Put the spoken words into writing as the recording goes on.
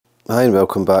Hi and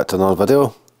welcome back to another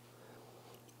video.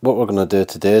 What we're going to do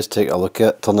today is take a look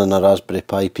at turning a Raspberry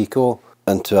Pi Pico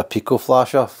into a Pico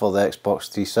Flasher for the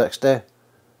Xbox 360.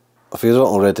 If you don't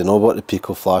already know, what the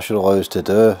Pico Flasher allows to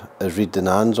do is read the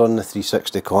NANDs on the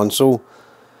 360 console,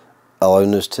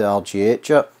 allowing us to RGH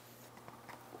it.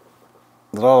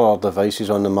 There are other devices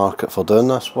on the market for doing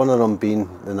this, one of them being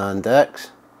the NAND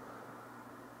X.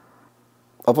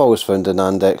 I've always found the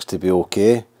NAND X to be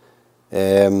okay.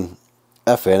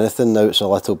 If anything, now it's a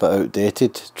little bit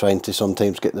outdated, trying to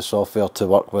sometimes get the software to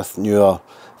work with newer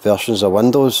versions of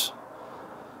Windows.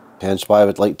 Hence why I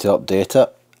would like to update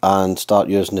it and start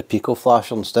using the Pico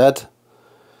Flasher instead.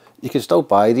 You can still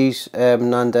buy these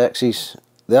NAND X's.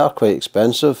 They are quite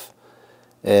expensive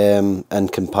in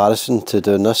comparison to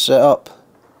doing this setup.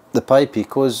 The Pi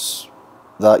Picos,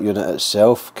 that unit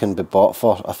itself, can be bought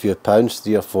for a few pounds,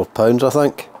 £3 or £4 I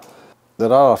think.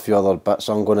 There are a few other bits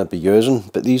I'm going to be using,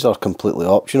 but these are completely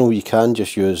optional. You can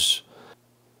just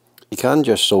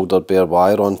solder bare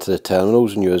wire onto the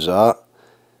terminals and use that.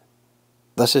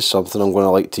 This is something I'm going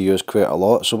to like to use quite a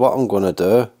lot, so what I'm going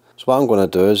to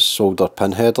do is solder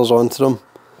pin headers onto them.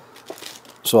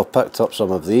 So I've picked up some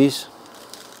of these.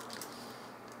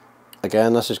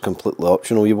 Again, this is completely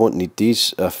optional. You won't need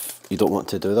these if you don't want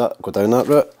to do that, go down that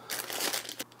route.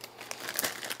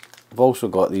 I've also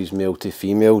got these male to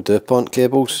female DuPont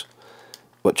cables,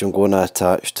 which I'm going to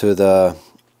attach to the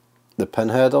pin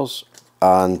headers,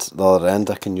 and the other end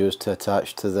I can use to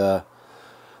attach to the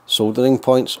soldering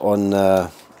points on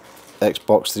the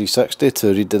Xbox 360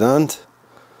 to read the NAND.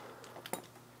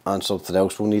 And something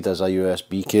else we'll need is a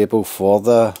USB cable for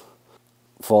the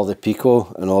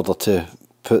Pico in order to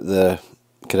put the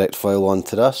correct file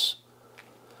onto this.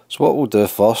 So what we'll do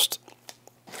first,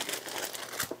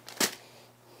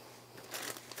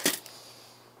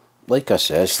 like I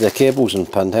said, the cables and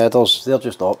pin headers, they're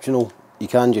just optional. You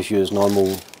can just use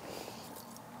normal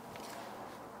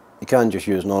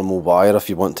wire if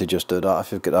you want to just do that,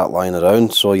 if you've got that lying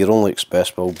around. So your only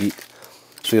expense will be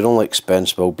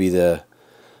the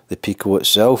Pico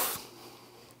itself.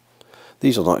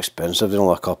 These are not expensive, they're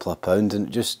only a couple of pounds, and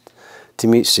to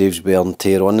me it saves wear and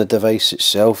tear on the device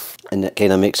itself, and it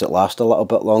kind of makes it last a little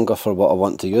bit longer for what I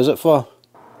want to use it for.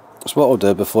 So what I'll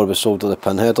do before we solder the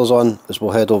pin headers on is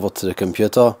we'll head over to the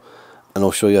computer and I'll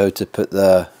show you how to put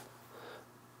the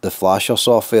Flasher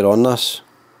software on this.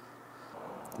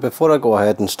 Before I go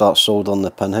ahead and start soldering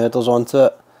the pin headers onto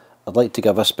it, I'd like to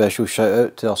give a special shout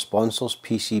out to our sponsors,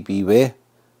 PCBWay.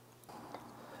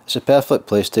 It's a perfect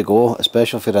place to go,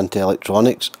 especially if you're into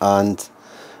electronics and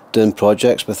doing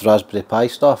projects with Raspberry Pi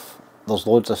stuff. There's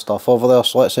loads of stuff over there,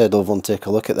 so let's head over and take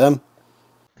a look at them.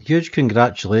 Huge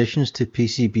congratulations to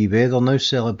PCBWay, they're now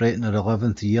celebrating their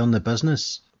 11th year in the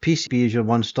business. PCB is your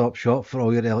one-stop shop for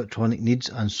all your electronic needs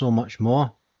and so much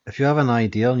more. If you have an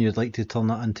idea and you'd like to turn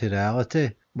that into reality,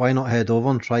 why not head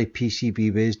over and try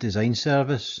PCBWay's design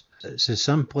service. It's as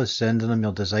simple as sending them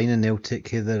your design and they'll take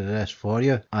care of the rest for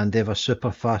you, and they have a super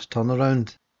fast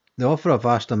turnaround. They offer a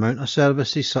vast amount of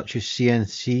services such as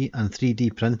CNC and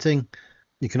 3D printing.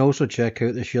 You can also check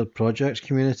out the shared projects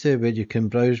community where you can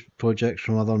browse projects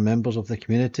from other members of the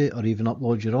community or even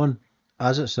upload your own.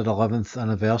 As it's their 11th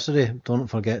anniversary, don't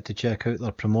forget to check out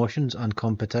their promotions and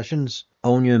competitions.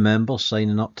 All new members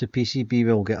signing up to PCB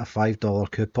will get a $5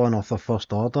 coupon off their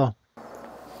first order.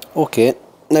 Okay,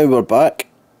 now we're back.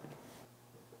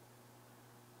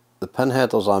 The pin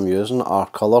headers I'm using are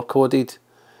colour coded.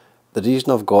 The reason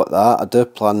I've got that, I do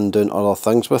plan on doing other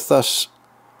things with this,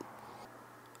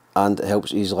 and it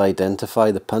helps easily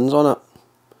identify the pins on it.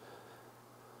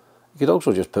 You could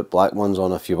also just put black ones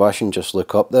on if you wish and just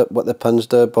look up what the pins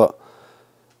do, but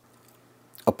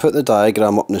I'll put the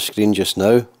diagram up on the screen just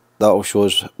now. That'll show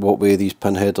us what way these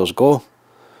pin headers go.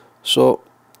 So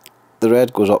the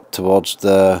red goes up towards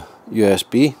the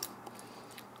USB, so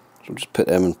we'll just put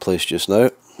them in place just now.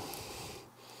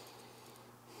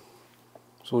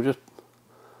 So we'll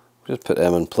just put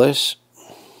them in place.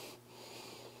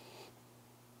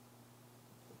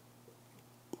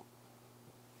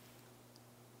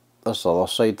 This other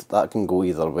side, that can go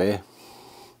either way.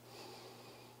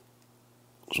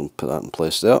 So we'll put that in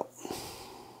place there.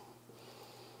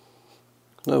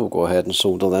 Now we'll go ahead and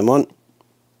solder them on.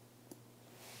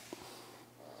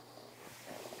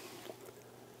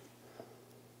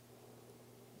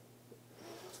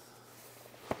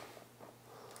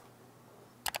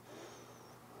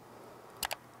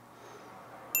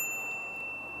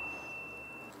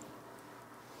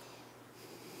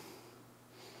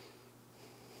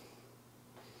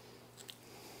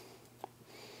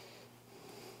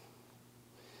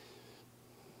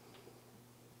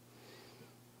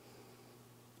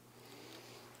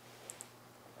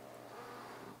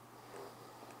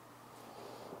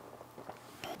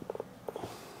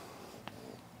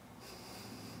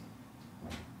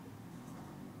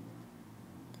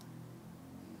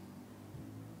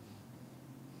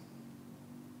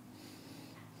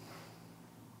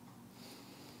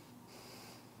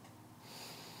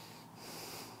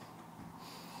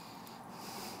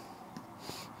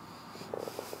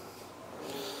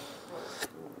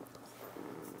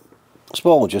 So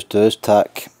what we'll just do is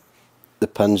tack the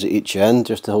pins at each end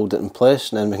just to hold it in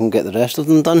place, and then we can get the rest of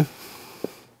them done.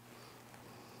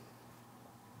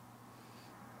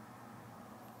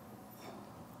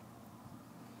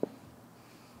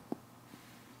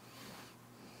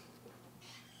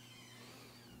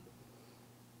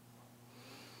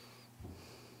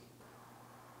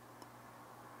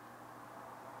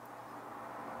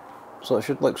 So it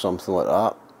should look something like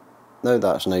that. Now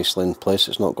that's nicely in place,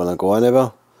 it's not going to go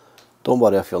anywhere. Don't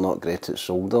worry if you're not great at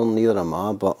soldering, neither am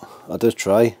I, but I do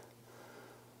try.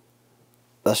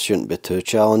 This shouldn't be too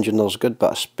challenging, there's a good bit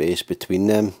of space between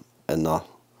them, and they're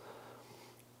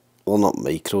not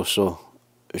micro, so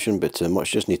it shouldn't be too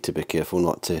much. Just need to be careful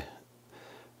not to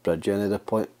bridge any of the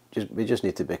points. We just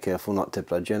need to be careful not to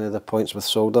bridge any of the points with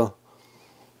solder.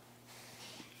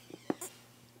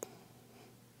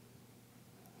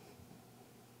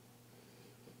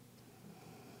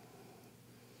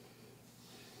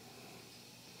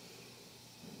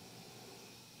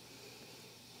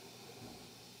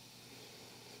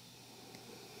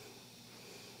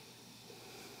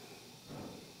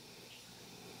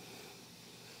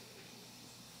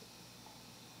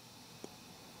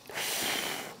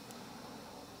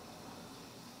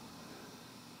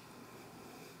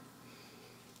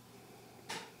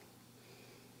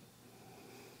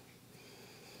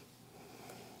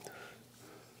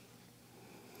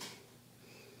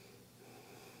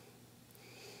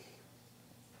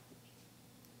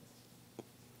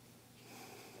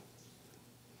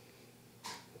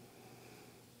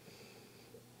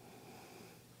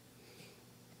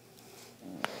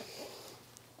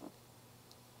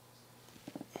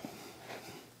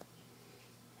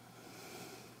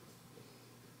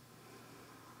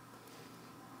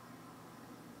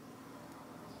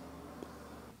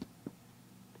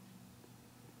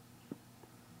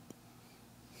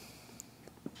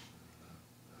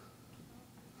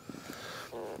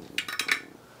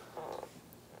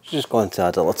 Just going to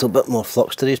add a little bit more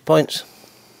flux to these points.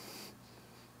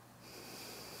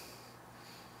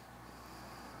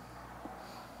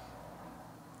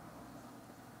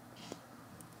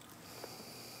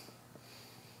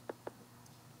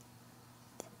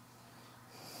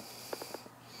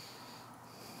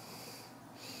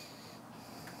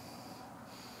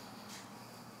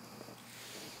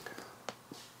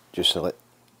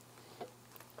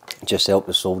 Just help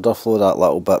the solder flow that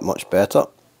little bit much better.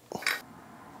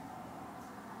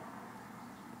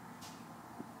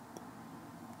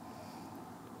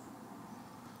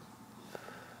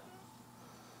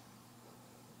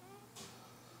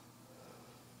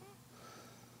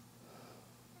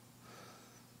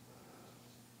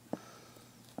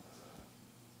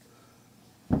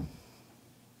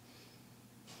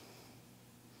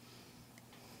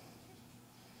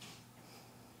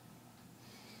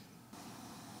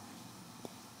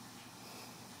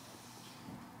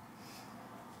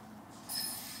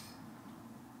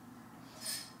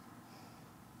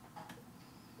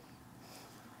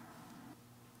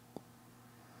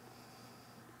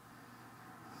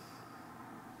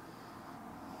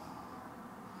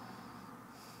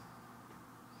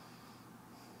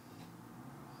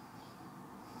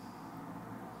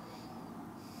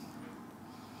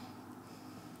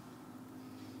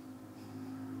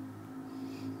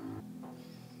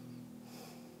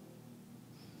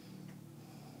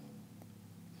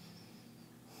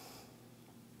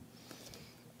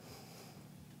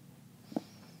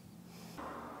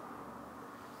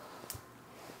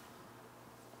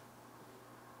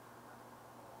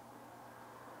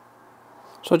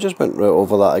 So I just went right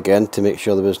over that again to make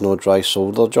sure there was no dry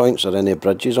solder joints or any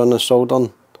bridges on the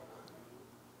soldering.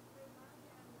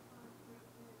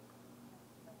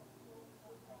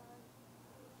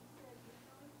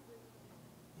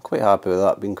 Quite happy with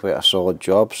that being quite a solid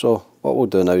job. So what we'll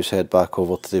do now is head back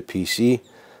over to the PC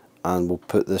and we'll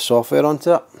put the software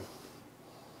onto it.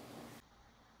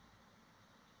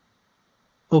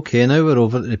 Okay, now we're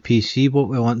over at the PC. What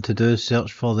we want to do is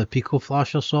search for the Pico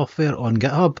Flasher software on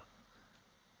GitHub.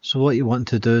 So what you want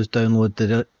to do is download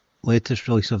the latest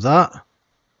release of that,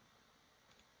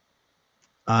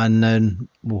 and then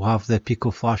we'll have the Pico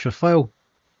Flasher file.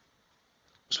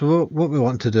 So what we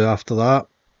want to do after that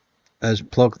is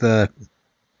plug the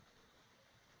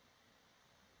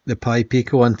Pi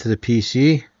Pico into the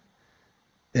PC.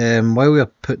 While we're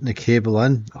putting the cable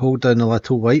in, hold down the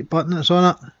little white button that's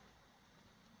on it,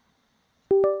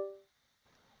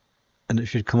 and it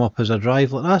should come up as a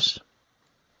drive like this.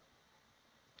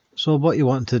 So what you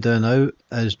want to do now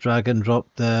is drag and drop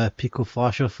the Pico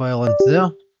Flasher file into there.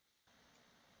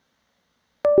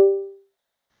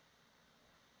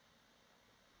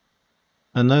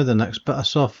 And now the next bit of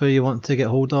software you want to get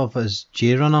hold of is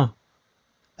JRunner.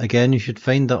 Again, you should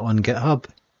find it on GitHub.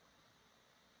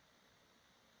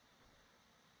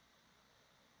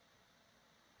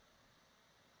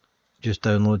 Just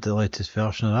download the latest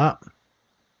version of that.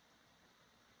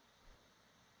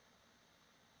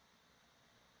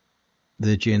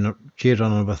 The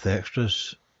JRunner with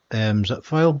extras zip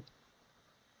file.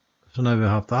 So now we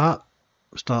have that.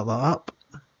 Start that up.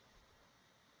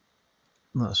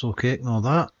 That's okay, ignore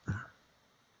that.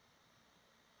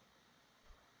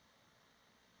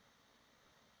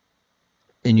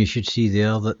 And you should see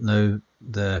there that now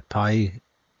the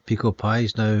Pico Pi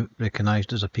is now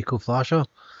recognised as a Pico Flasher.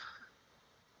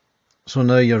 So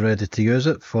now you're ready to use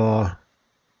it for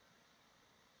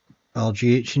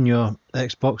RGH in your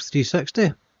Xbox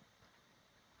 360.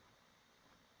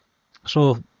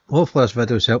 So hopefully this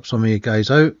video has helped some of you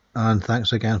guys out, and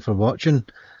thanks again for watching.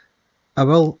 I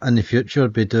will in the future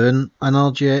be doing an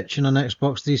RGH in an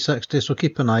Xbox 360, so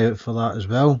keep an eye out for that as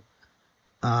well.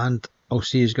 And I'll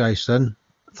see you guys soon.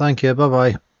 Thank you, bye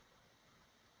bye.